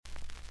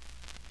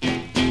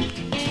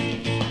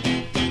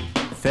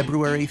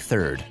February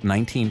 3rd,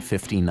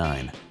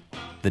 1959,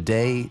 the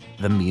day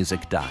the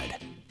music died.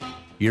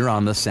 You're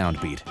on the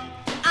Soundbeat.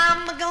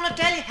 I'm gonna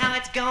tell you how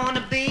it's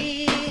gonna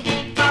be.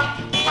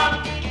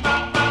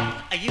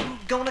 Are you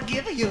gonna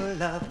give your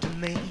love to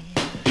me?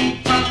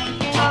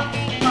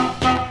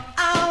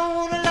 I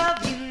wanna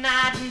love you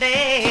night and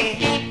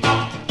day.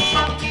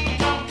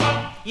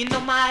 You know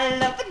my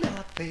love will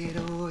not fade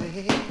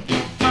away.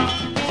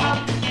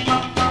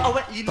 Oh,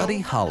 well, you know Buddy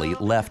Holly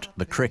left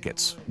the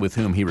Crickets, with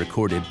whom he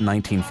recorded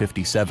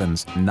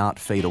 1957's Not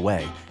Fade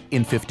Away,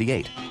 in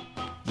 '58.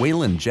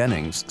 Waylon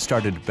Jennings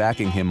started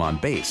backing him on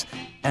bass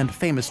and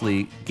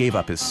famously gave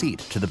up his seat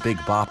to the Big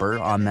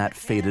Bopper on that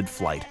fated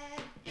flight.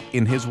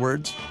 In his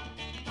words,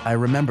 "I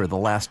remember the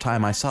last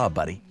time I saw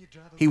Buddy.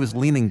 He was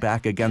leaning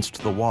back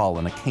against the wall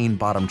in a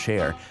cane-bottom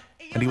chair,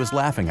 and he was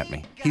laughing at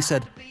me. He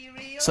said,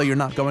 'So you're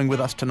not going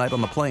with us tonight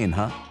on the plane,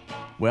 huh?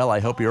 Well, I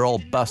hope your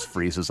old bus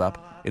freezes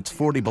up. It's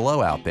 40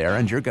 below out there,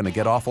 and you're going to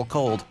get awful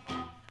cold.'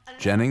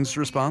 Jennings'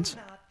 response?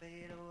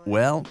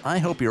 'Well, I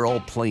hope your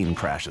old plane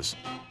crashes.'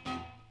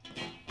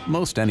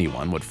 Most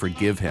anyone would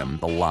forgive him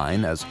the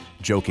line as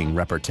joking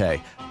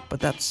repartee, but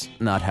that's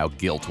not how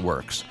guilt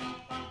works.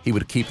 He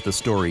would keep the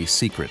story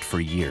secret for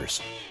years.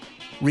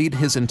 Read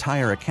his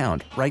entire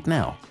account right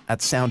now at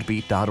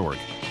soundbeat.org.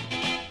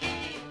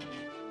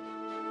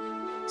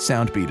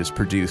 Soundbeat is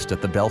produced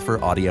at the Belfer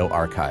Audio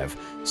Archive,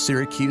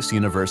 Syracuse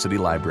University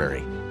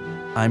Library.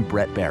 I'm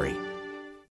Brett Barry.